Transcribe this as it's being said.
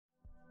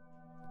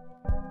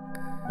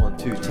1,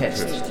 2,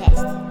 test.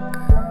 Test.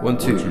 1,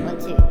 2. 1,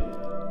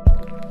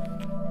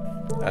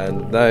 2.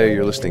 And now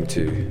you're listening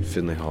to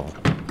Finlay Hall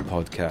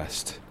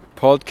podcast.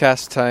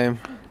 Podcast time.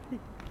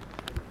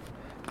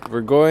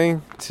 We're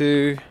going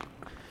to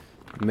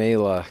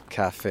Mela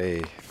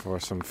Cafe for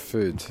some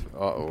food.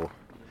 Uh-oh.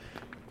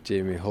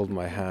 Jamie, hold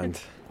my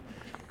hand.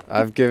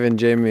 I've given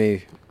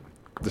Jamie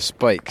the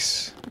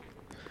spikes.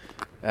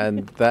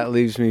 And that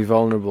leaves me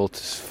vulnerable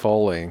to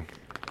falling.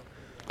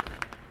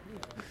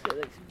 It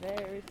looks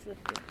very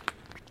slippery.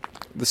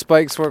 The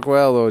spikes work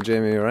well though,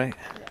 Jamie, right?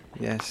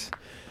 Yeah. Yes.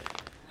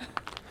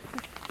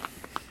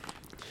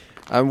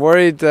 I'm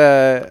worried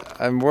that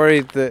I'm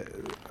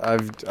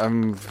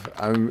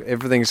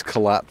everything's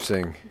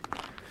collapsing.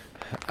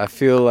 I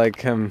feel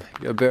like I'm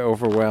a bit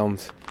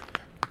overwhelmed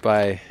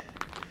by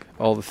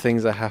all the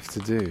things I have to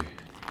do.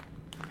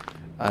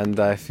 And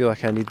I feel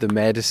like I need the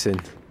medicine.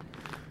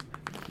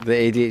 The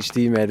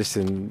ADHD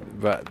medicine,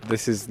 but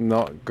this is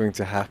not going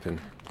to happen.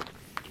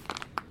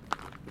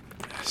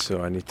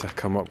 So I need to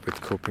come up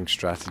with coping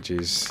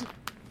strategies.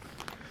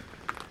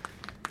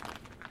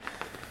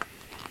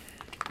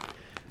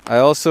 I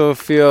also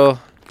feel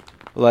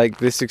like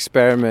this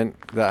experiment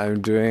that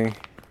I'm doing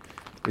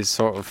is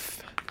sort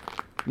of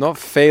not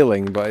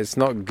failing, but it's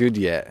not good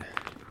yet.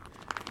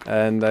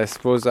 And I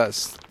suppose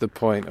that's the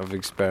point of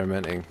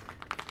experimenting.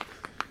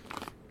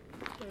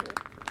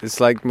 It's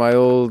like my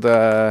old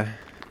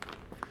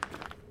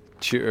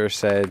tutor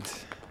said,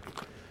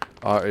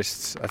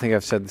 artists, I think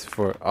I've said this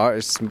before,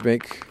 artists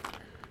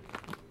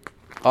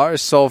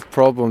solve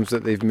problems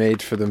that they've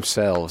made for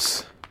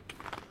themselves.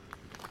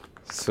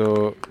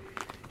 So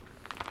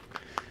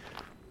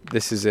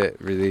this is it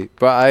really.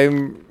 But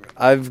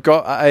I've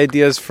got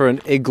ideas for an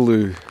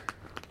igloo.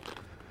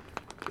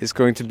 It's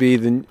going to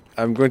be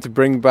I'm going to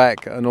bring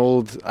back an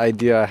old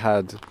idea I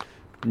had,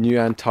 New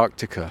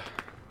Antarctica.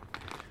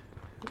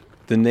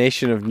 The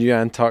nation of New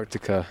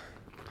Antarctica.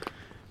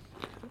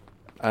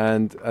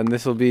 And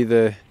this will be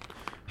the...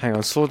 Hang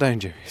on, slow down,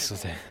 Jimmy, slow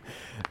down.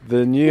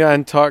 The New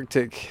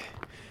Antarctic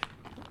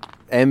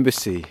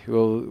embassy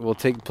will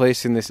take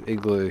place in this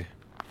igloo.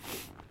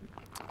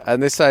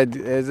 And this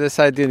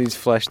idea needs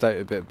fleshed out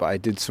a bit, but I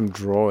did some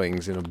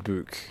drawings in a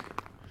book.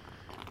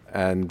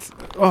 And...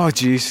 Oh,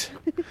 jeez.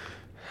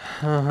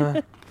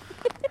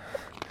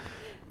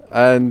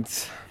 And...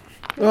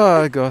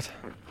 Oh, God.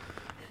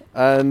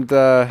 And...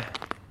 I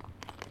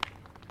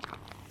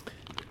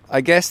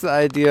guess the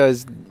idea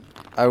is...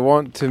 I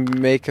want to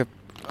make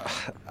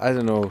I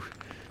don't know,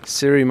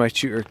 Siri, my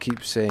tutor,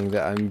 keeps saying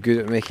that I'm good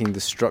at making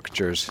the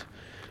structures.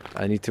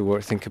 I need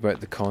to think about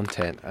the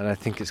content, and I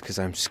think it's because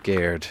I'm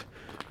scared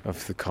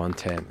of the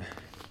content.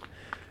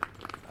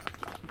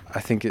 I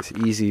think it's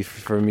easy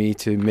for me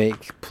to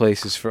make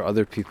places for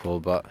other people,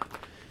 but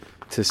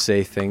to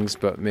say things,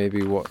 but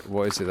maybe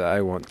what is it that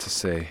I want to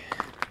say?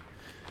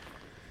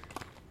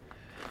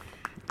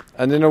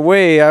 And in a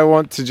way, I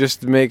want to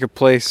just make a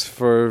place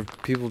for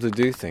people to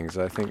do things.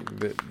 I think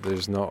that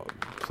there's not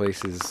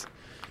places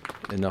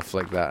enough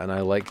like that, and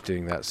I like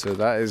doing that. So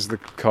that is the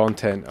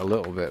content a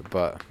little bit,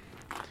 but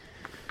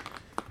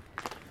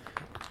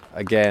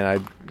again, I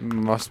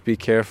must be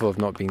careful of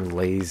not being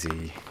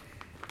lazy.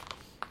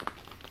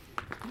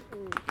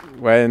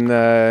 When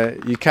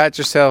you catch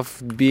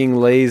yourself being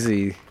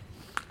lazy,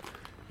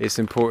 it's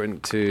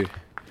important to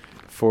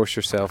force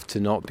yourself to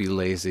not be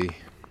lazy.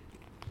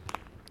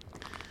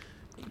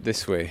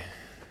 This way.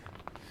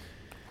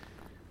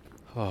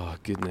 Oh,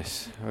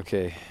 goodness.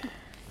 Okay.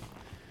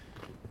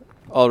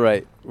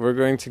 Alright, we're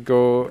going to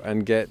go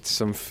and get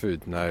some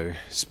food now.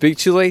 Speak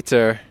to you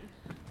later.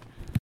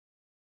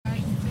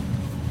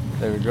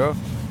 There we go.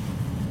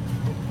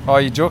 Oh,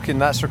 are you joking?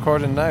 That's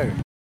recording now.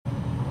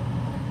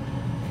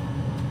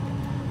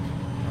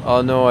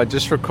 Oh no, I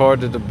just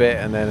recorded a bit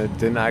and then it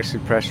didn't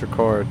actually press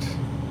record.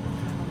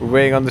 We're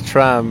waiting on the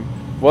tram.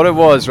 What it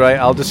was, right?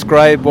 I'll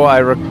describe what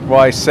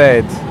I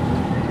said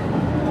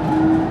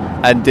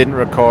and didn't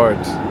record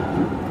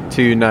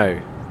to you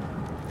now.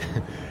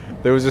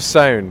 There was a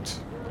sound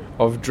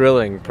of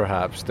drilling,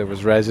 perhaps, that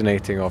was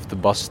resonating off the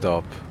bus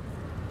stop,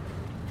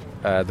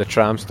 the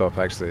tram stop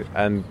actually,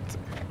 and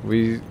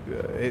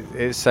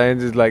it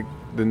sounded like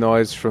the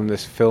noise from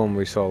this film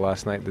we saw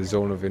last night, The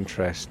Zone of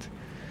Interest.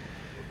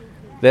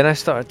 Then I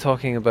started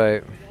talking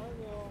about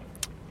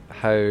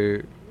how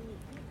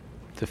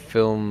the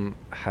film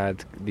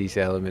had these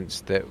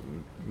elements that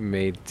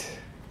made,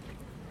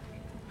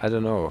 I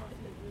don't know,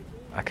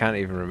 I can't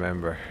even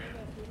remember.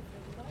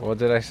 What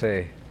did I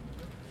say?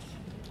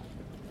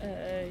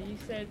 You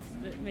said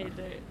that made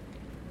it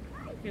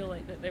feel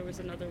like that there was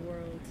another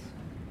world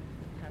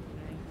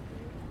happening.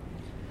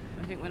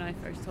 I think when I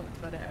first talked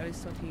about it, I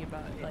was talking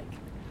about like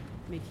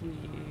making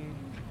you,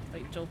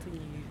 like jolting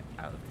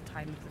you out of the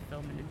time of the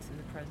film and into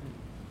the present.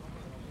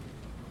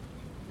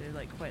 They're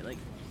like quite like...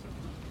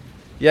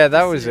 Yeah,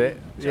 that was it.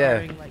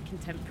 Jarring, Yeah. like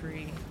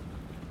contemporary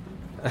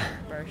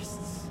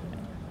bursts.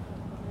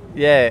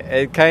 Yeah,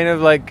 it kind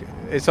of like,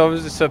 it's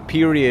always just a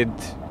period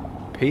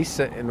piece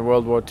in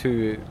World War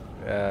II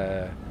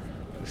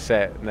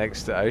set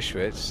next to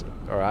Auschwitz,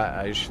 or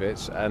at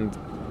Auschwitz, and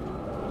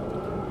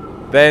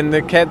then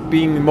there kept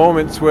being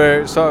moments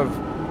where it sort of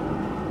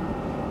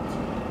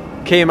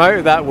came out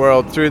of that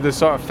world through the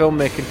sort of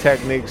filmmaking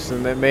techniques,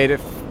 and it made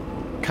it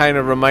kind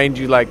of remind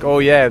you like, oh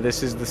yeah,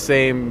 this is the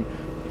same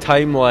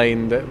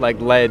timeline that like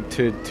led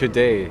to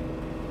today,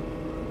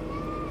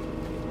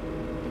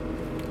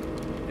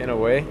 in a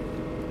way.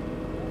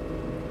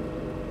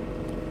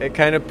 It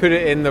kind of put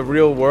it in the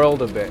real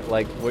world a bit,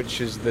 like,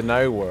 which is the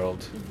now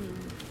world.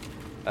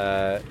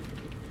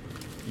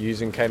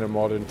 Using kind of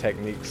modern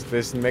techniques,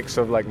 this mix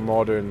of like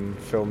modern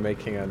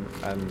filmmaking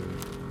and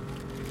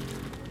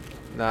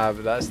nah,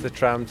 but that's the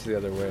tram to the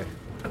other way.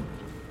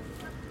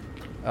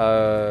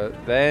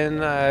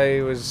 Then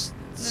I was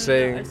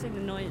saying... I was saying the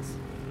noise.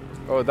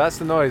 Oh, that's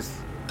the noise.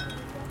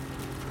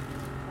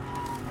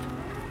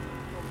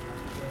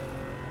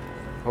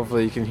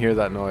 Hopefully you can hear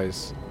that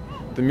noise.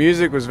 The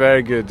music was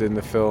very good in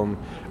the film.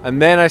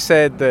 And then I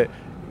said that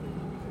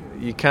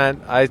you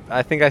can't... I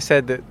think I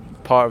said that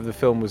part of the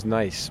film was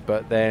nice,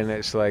 but then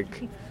it's like...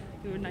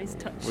 There were nice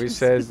touches. We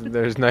said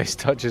there's nice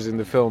touches in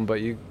the film,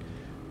 but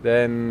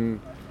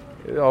then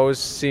it always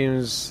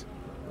seems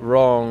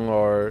wrong,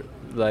 or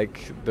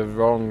like the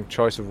wrong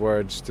choice of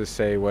words to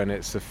say when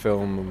it's a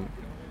film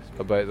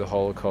about the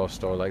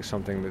Holocaust, or like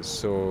something that's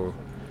so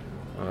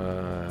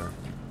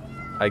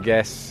I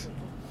guess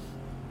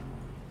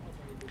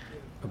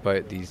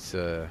about these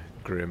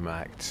grim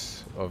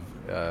acts of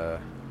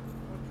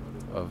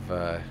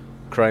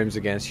crimes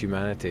against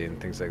humanity and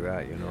things like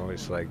that, you know.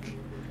 It's like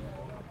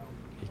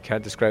you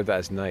can't describe that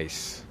as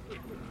nice.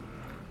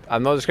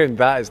 I'm not describing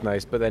that as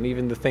nice, but then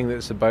even the thing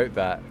that's about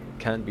that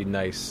can't be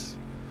nice.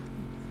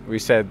 We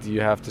said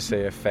you have to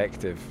say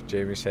effective.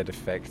 Jamie said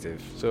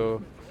effective.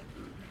 So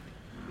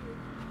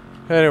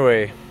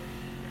anyway,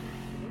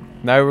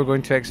 now we're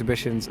going to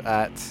exhibitions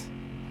at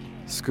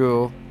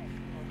school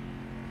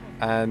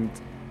and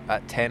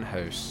at Tent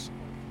House.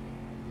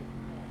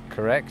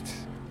 Correct?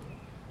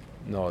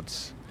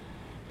 Nods.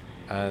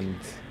 And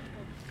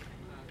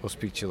we'll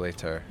speak to you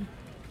later.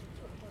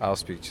 I'll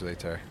speak to you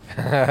later.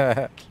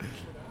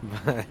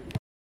 Bye.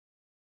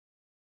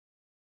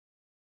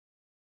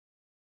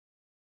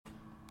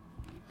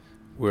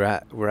 We're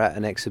at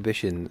an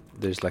exhibition.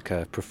 There's like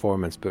a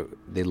performance, but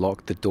they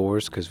locked the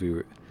doors because we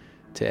were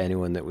to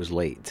anyone that was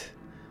late.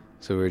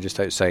 So we were just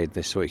outside.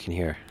 This is what you can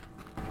hear.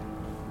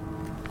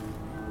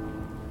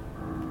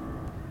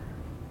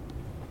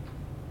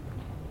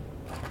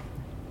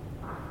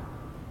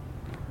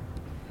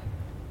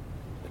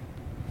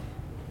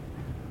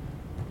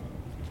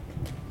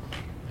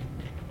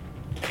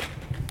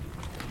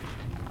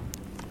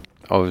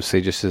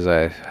 Obviously, just as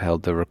I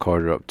held the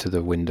recorder up to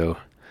the window,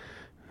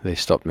 they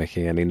stopped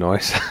making any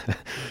noise.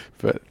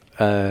 But,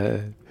 oh,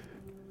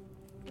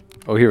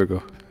 here we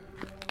go.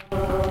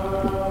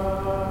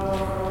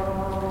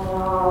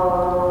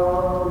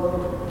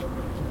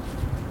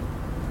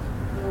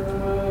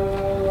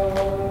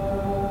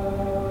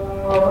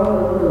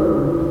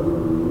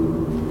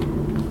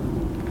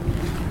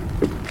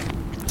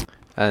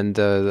 And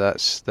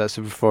that's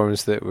a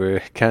performance that we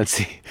can't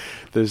see.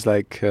 There's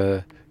like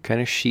kind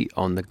of sheet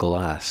on the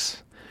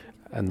glass,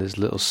 and there's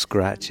little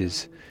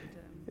scratches.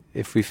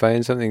 If we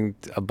find something,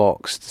 a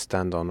box to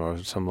stand on or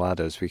some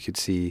ladders, we could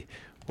see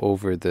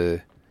over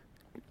the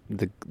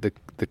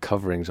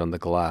coverings on the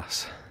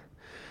glass,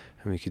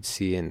 and we could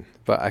see in.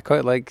 But I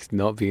quite like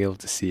not being able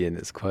to see in.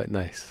 It's quite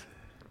nice.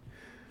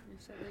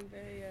 There's something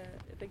very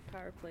a big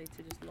power play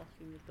to just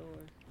locking the door.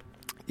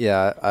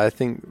 Yeah, I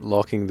think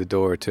locking the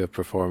door to a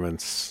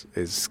performance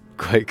is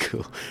quite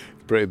cool.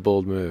 Pretty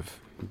bold move.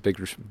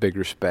 Big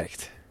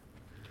respect.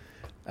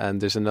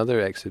 And there's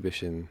another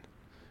exhibition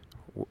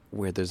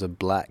where there's a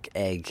black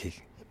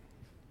egg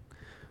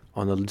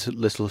on a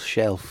little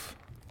shelf,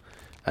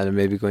 and I'm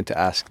maybe going to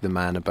ask the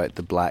man about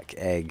the black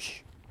egg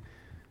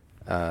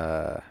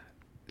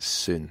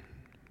soon.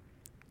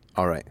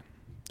 Alright,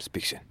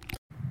 speak soon.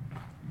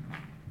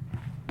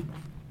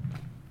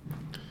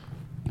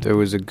 There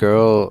was a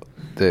girl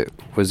that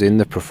was in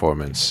the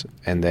performance,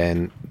 and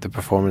then the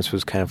performance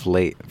was kind of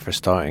late for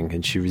starting,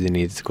 and she really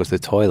needed to go to the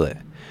toilet.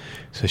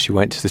 So she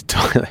went to the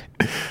toilet,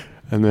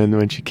 and then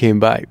when she came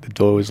back, the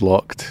door was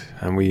locked,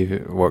 and we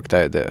worked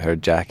out that her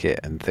jacket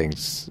and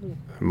things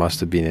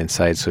must have been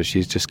inside, so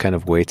she's just kind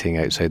of waiting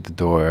outside the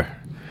door.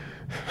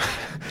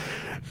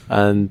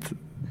 And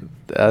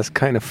that's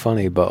kind of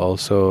funny, but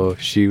also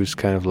she was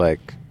kind of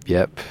like,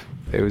 yep,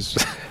 it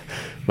was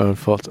my own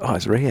fault. Oh,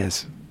 it's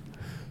Reyes.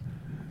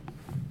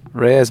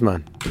 Reyes,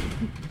 man.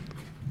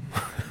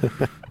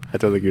 I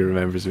don't think he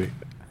remembers me.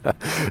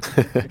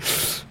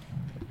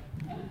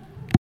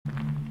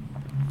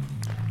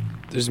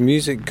 There's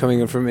music coming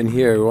in from in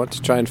here. We want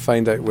to try and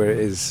find out where it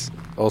is.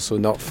 Also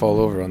not fall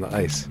over on the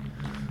ice.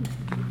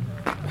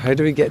 How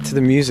do we get to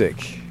the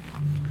music?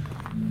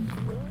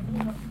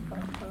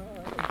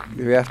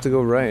 We have to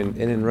go round,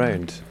 in and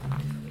round.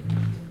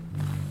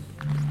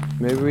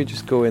 Maybe we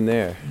just go in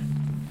there.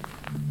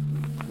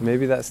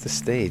 Maybe that's the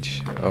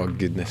stage. Oh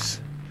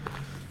goodness.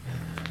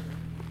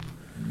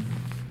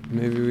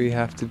 Maybe we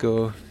have to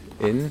go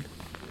in?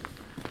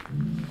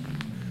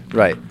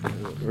 Right,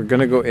 we're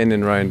gonna go in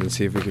and round and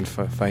see if we can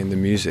find the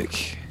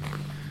music.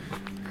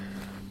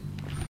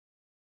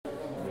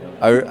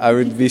 I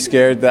would be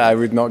scared that I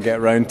would not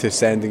get round to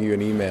sending you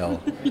an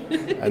email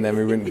and then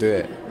we wouldn't do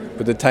it.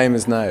 But the time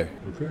is now.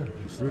 Okay,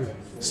 let's do it.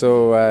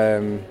 So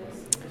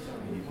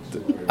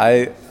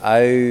I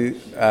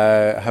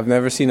have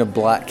never seen a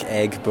black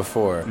egg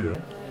before. Yeah.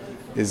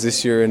 Is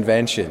this your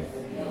invention?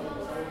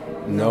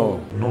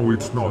 No. No,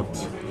 it's not.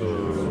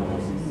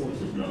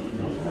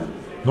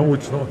 No,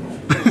 it's not.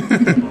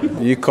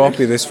 You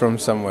copy this from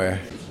somewhere.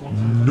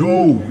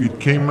 No, it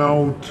came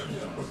out.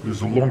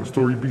 There's a long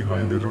story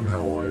behind it on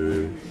how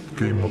I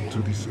came up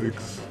to these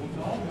eggs.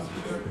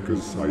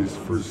 Because I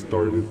first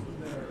started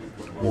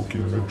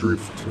walking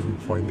adrift and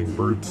finding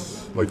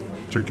birds, like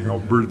checking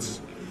out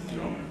birds.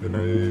 And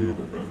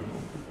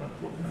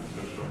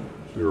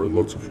there are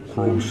lots of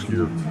crows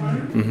here.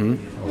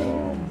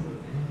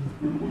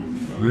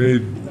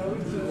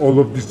 All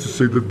of this to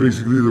say that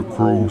basically the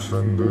crows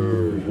and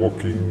the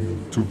walking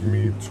took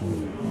me to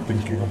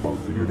thinking about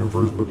the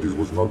universe, but this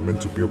was not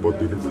meant to be about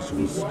the universe. It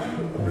was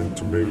meant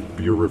to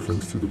be a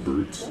reference to the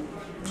birds,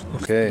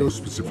 Okay. those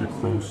specific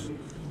crows.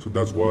 So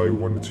that's why I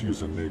wanted to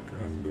use an egg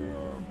and the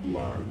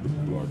black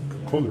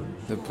color.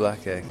 The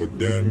black egg. But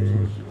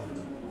then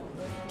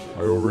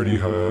I already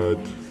had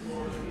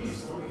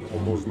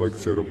almost like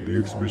set up the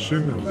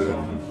exhibition, and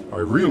then I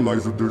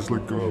realized that there's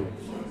like I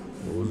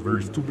was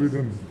very stupid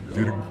and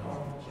didn't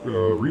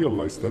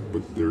realize that,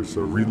 but there's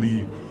a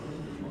really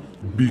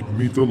big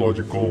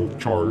mythological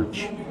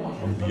charge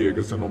on the egg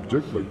as an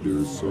object. Like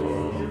there's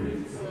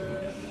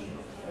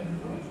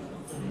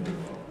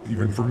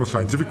even from a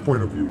scientific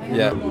point of view.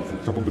 Yeah. For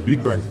example, the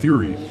Big Bang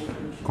theory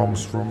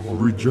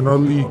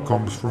originally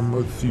comes from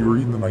a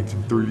theory in the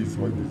 1930s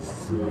by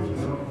this.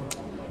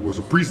 He was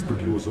a priest, but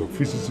he was a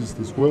physicist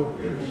as well.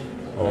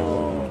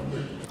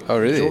 Oh,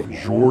 really?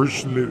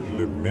 Georges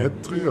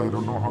Lemaitre, I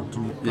don't know how to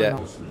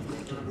pronounce it.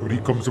 But he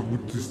comes up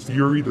with this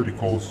theory that he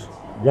calls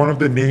one of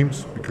the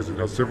names, because it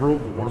has several,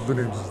 but one of the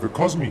names is the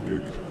cosmic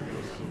egg.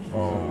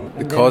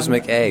 The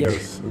cosmic egg.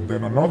 Yes, and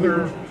then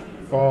another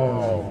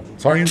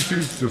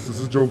scientist, just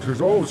as a joke,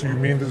 says, "Oh, so you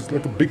mean there's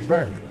like a Big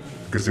Bang?"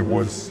 Because it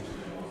was.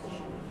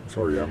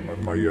 Sorry,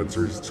 my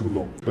answer is too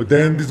long. But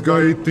then this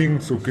guy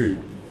thinks, okay,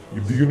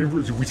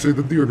 if we say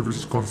that the universe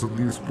is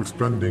constantly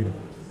expanding,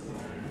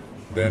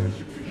 then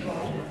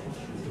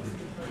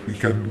we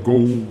can go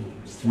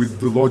with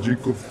the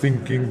logic of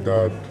thinking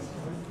that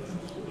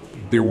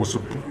there was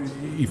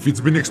if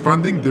it's been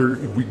expanding,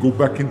 if we go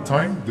back in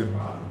time, then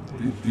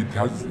we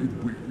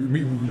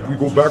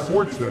go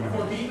backwards, then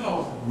it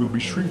will be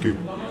shrinking.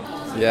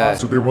 Yeah.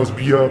 So there must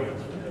be a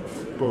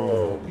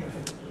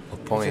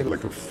Point.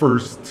 like a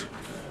first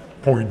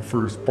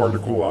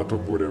particle,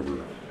 atom, whatever,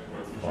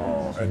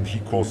 and he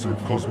calls it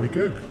cosmic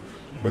egg.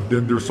 But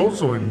then there's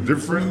also in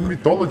different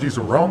mythologies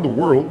around the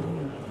world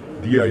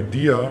the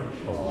idea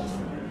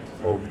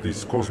of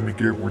this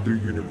cosmic egg where the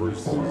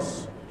universe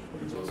is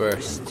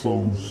Burst.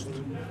 closed.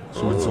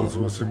 So it's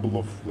also a symbol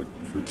of like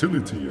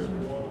fertility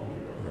and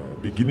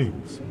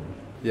beginnings.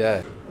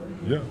 Yeah.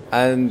 Yeah.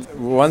 And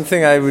one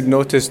thing I would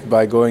notice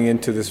by going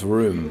into this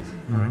room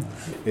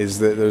is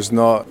that there's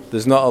not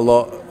a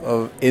lot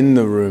of in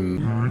the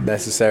room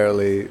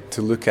necessarily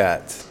to look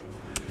at.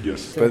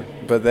 Yes.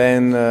 But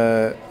then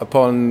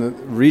upon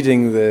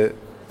reading the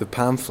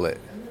pamphlet,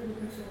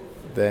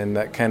 then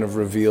that kind of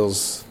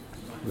reveals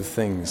the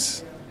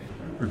things.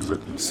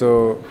 Exactly.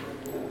 So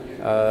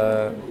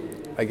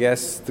I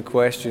guess the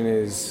question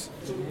is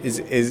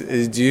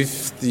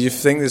do you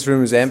think this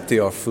room is empty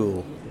or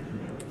full?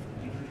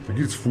 I think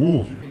it's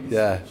full.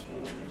 Yeah.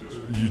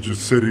 You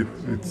just said it.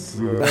 It's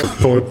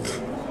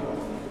thought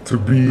to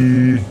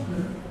be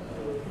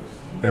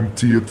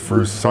empty at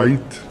first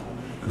sight.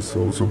 It's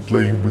also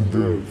playing with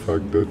the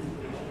fact that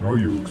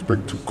you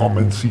expect to come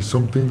and see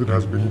something that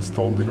has been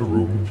installed in a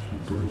room.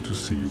 You're going to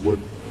see what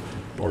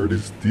the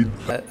artist did.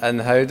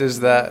 And how does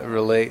that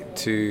relate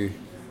to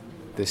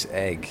this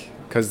egg?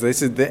 Because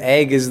the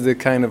egg is the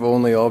kind of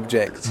only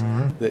object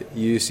that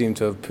you seem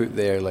to have put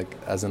there, like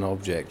as an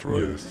object,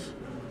 right? Yes.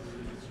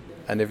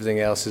 And everything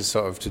else is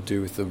sort of to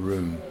do with the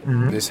room.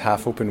 This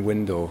half-open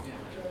window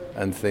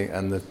and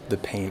the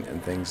paint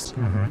and things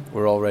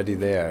were already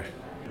there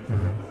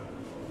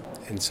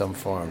in some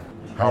form.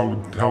 How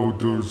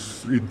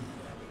does the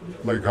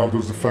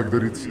fact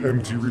that it's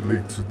empty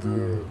relate to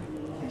the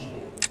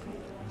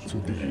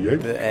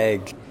egg? The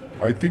egg.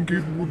 I think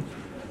it would.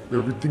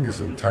 Everything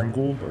is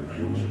entangled.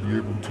 You will be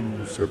able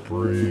to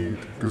separate,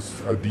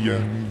 because at the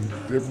end,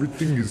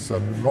 everything is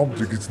an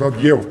object. It's not.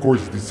 Yeah, of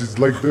course. This is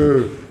like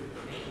the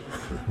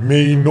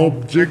main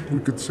object,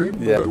 we could say.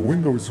 Yeah. The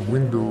window is a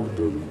window.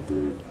 The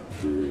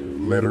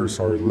letters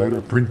are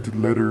printed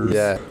letters.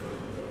 Yeah.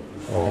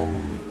 I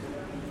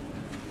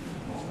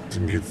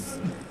think it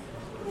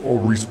all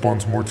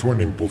responds more to an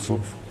impulse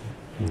of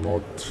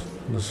not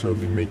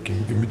necessarily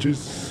making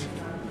images.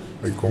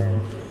 I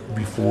come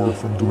before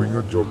from doing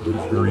a job that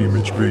is very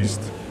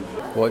image-based.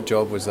 What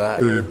job was that?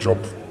 Job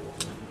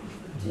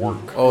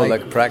work. Oh,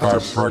 like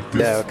practice.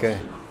 Practice. Yeah, okay.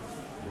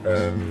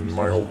 And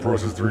my whole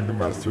process during the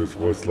masters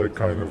was like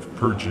kind of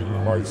purging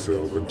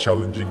myself and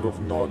challenging of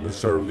not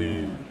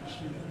necessarily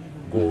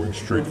going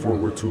straight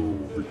forward to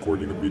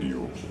recording a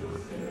video.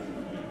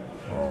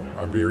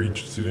 I'm very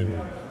interested in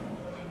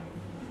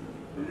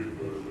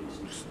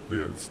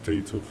the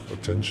state of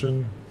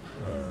attention,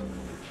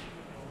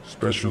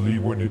 especially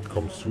when it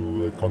comes to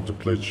like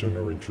contemplation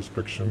or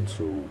introspection.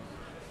 So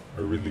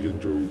I really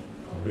enjoy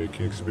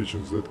making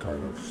exhibitions that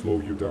kind of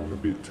slow you down a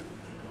bit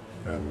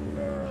and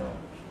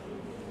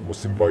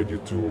almost invite you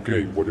to,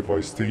 okay, what if I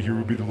stay here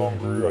a bit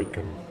longer? I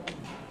can,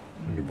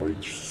 and if I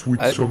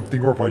switch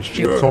something or if I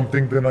shift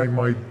something, then I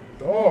might,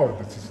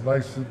 this is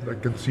nice, I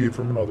can see it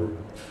from another.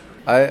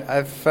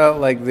 I felt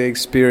like the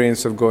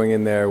experience of going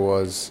in there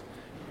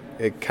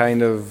it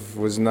kind of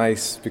was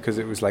nice because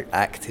it was like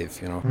active,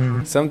 you know.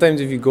 Mm.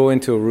 Sometimes if you go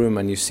into a room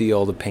and you see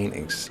all the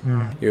paintings,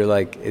 you're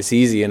like, it's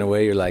easy in a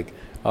way, you're like,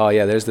 oh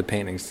yeah, there's the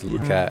paintings to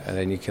look at, and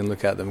then you can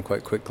look at them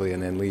quite quickly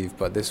and then leave.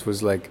 But this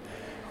was like,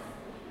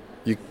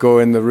 you go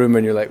in the room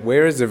and you're like,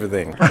 where is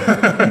everything?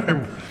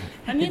 I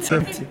mean, I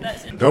think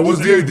that's That was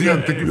the idea,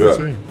 and thank you for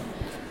saying.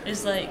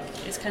 It's like,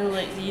 it's kind of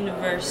like the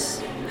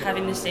universe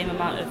having the same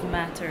amount of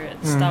matter at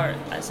the start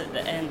as at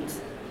the end.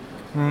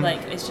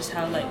 Like, it's just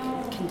how like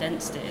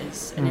condensed it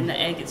is, and in the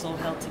egg it's all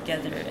held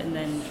together, and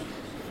then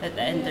at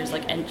the end there's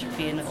like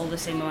entropy, and all the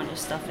same amount of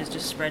stuff is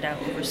just spread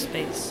out over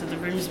space. So the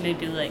rooms may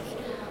be like,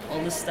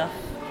 all the stuff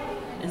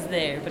is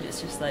there, but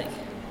it's just like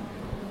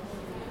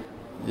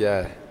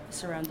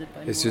surrounded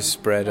by. It's just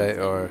spread out,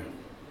 or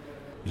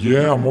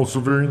Yeah, I'm also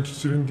very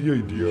interested in the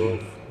idea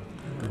of,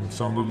 it can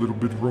sound a little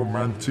bit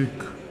romantic,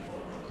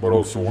 but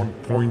also on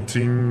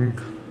pointing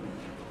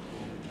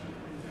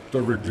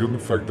directly on the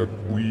fact that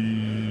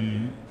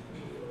we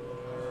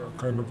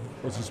kind of,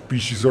 as a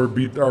species, are a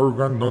bit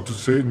arrogant. Not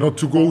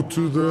to go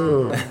to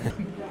the,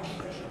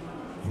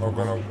 I'm not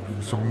gonna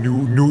do some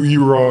new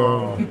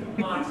era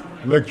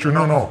lecture,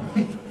 no.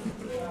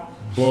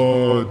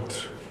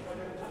 But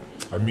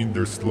I mean,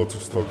 there's lots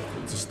of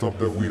stuff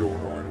that we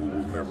don't know and we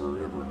will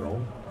never ever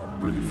know.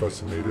 I'm really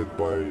fascinated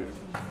by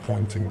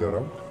pointing that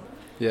out.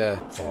 yeah.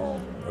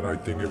 And I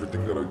think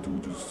everything that I do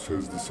just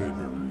says the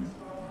same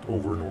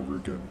over and over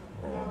again.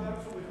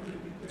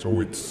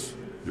 So it's,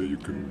 you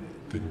can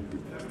think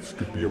that this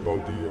could be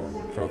about the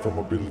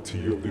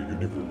fathomability of the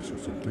universe or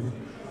something.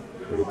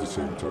 But at the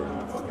same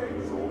time,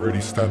 we're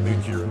already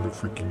standing here in the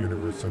freaking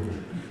universe,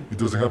 and it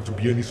doesn't have to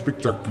be any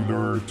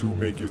spectacular to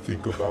make you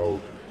think about,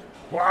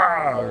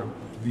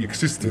 the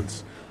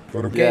existence.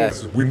 But okay,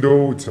 it's a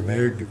window, it's an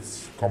egg,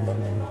 it's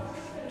common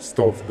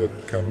stuff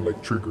that can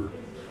like trigger.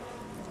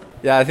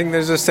 Yeah, I think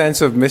there's a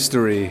sense of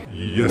mystery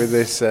with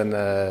this, and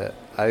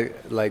I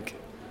like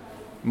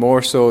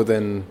more so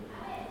than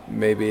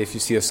maybe if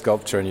you see a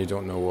sculpture and you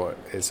don't know what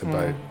it's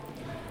about,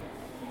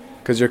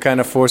 because you're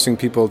kind of forcing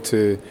people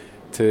to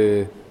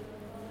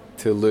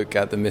look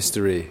at the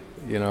mystery,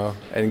 you know,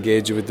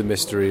 engage with the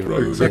mystery,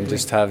 rather than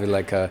just having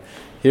like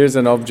here's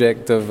an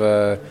object of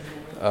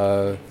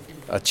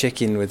a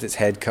chicken with its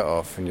head cut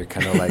off, and you're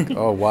kind of like,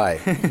 oh, why,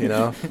 you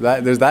know?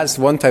 That's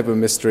one type of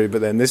mystery,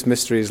 but then this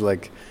mystery is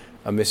like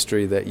a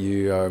mystery that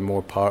you are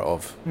more part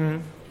of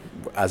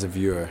as a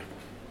viewer.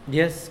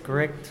 Yes,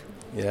 correct.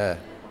 Yeah.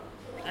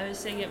 I was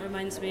saying it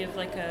reminds me of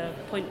like a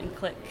point and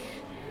click,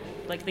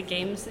 like the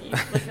games that you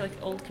like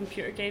old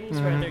computer games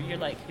where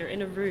you're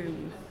in a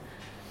room,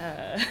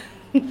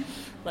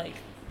 like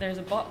there's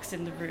a box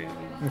in the room,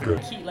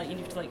 key, like you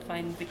have to like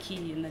find the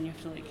key and then you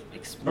have to like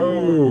explore.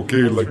 Oh,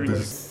 okay, like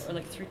this. Or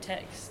like through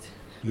text.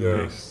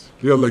 Yes.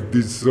 Yeah, like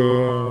this.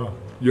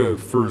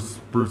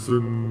 First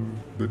person.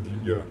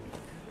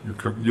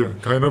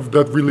 Kind of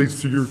that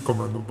relates to your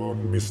comment about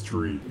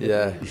mystery.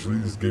 Yeah. Usually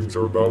these games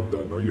are about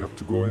that. No, you have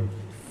to go and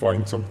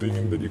find something,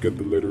 and then you get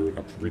the letter and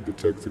have to read the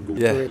text and go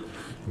through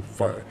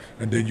it.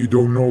 And then you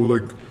don't know,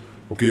 like,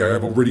 okay, I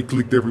have already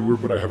clicked everywhere,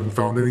 but I haven't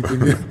found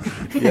anything yet.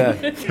 Yeah,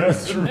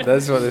 That's true.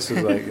 that's what this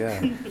was like.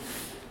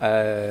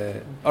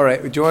 Yeah. All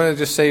right. Do you want to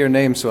just say your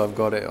name so I've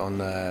got it on?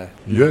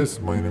 Yes,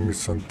 my name is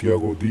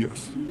Santiago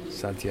Diaz.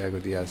 Santiago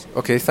Diaz.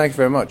 Okay. Thank you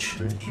very much.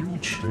 Thank you.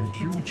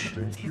 Thank you. Thank you.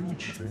 Thank you.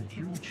 Thank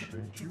you.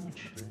 Thank you.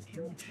 Thank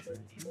you.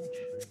 Thank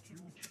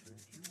you.